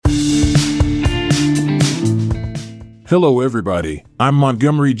Hello everybody, I'm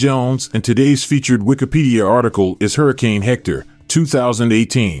Montgomery Jones, and today's featured Wikipedia article is Hurricane Hector,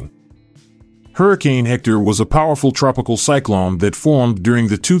 2018. Hurricane Hector was a powerful tropical cyclone that formed during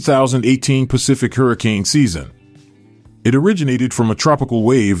the 2018 Pacific hurricane season. It originated from a tropical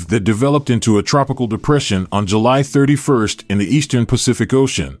wave that developed into a tropical depression on July 31st in the eastern Pacific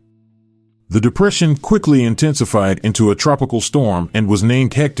Ocean. The depression quickly intensified into a tropical storm and was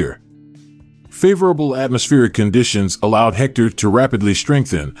named Hector. Favorable atmospheric conditions allowed Hector to rapidly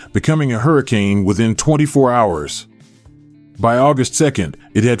strengthen, becoming a hurricane within 24 hours. By August 2nd,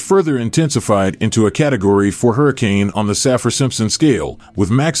 it had further intensified into a Category 4 hurricane on the Saffir-Simpson scale,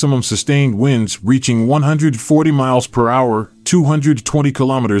 with maximum sustained winds reaching 140 miles per hour, 220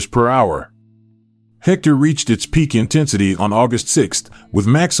 kilometers per hour. Hector reached its peak intensity on August 6th, with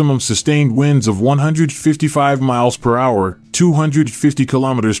maximum sustained winds of 155 miles per hour, 250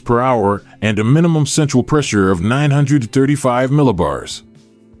 kilometers per hour, and a minimum central pressure of 935 millibars.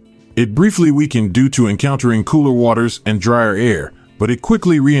 It briefly weakened due to encountering cooler waters and drier air, but it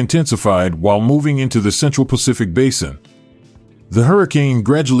quickly re-intensified while moving into the Central Pacific Basin. The hurricane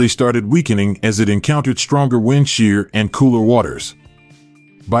gradually started weakening as it encountered stronger wind shear and cooler waters.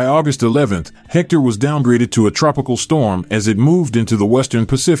 By August 11th, Hector was downgraded to a tropical storm as it moved into the western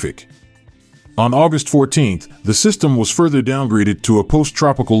Pacific. On August 14th, the system was further downgraded to a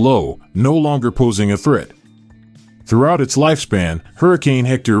post-tropical low, no longer posing a threat. Throughout its lifespan, Hurricane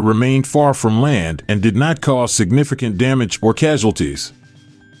Hector remained far from land and did not cause significant damage or casualties.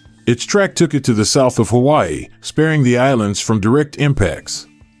 Its track took it to the south of Hawaii, sparing the islands from direct impacts.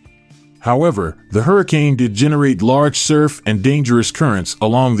 However, the hurricane did generate large surf and dangerous currents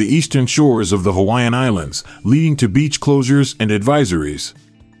along the eastern shores of the Hawaiian Islands, leading to beach closures and advisories.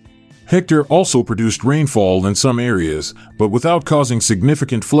 Hector also produced rainfall in some areas, but without causing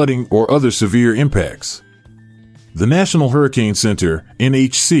significant flooding or other severe impacts. The National Hurricane Center,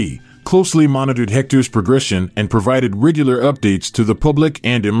 NHC, closely monitored Hector's progression and provided regular updates to the public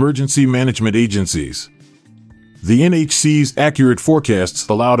and emergency management agencies. The NHC's accurate forecasts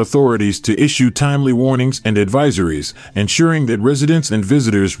allowed authorities to issue timely warnings and advisories, ensuring that residents and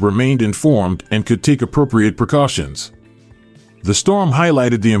visitors remained informed and could take appropriate precautions. The storm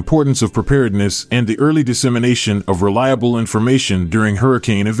highlighted the importance of preparedness and the early dissemination of reliable information during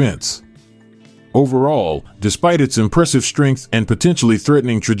hurricane events. Overall, despite its impressive strength and potentially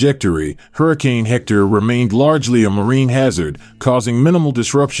threatening trajectory, Hurricane Hector remained largely a marine hazard, causing minimal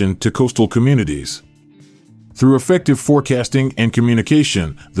disruption to coastal communities. Through effective forecasting and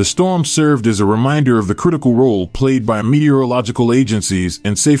communication, the storm served as a reminder of the critical role played by meteorological agencies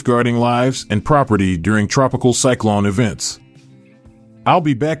in safeguarding lives and property during tropical cyclone events. I'll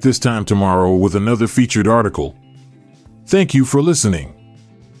be back this time tomorrow with another featured article. Thank you for listening.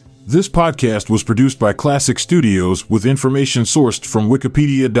 This podcast was produced by Classic Studios with information sourced from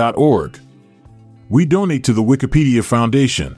Wikipedia.org. We donate to the Wikipedia Foundation.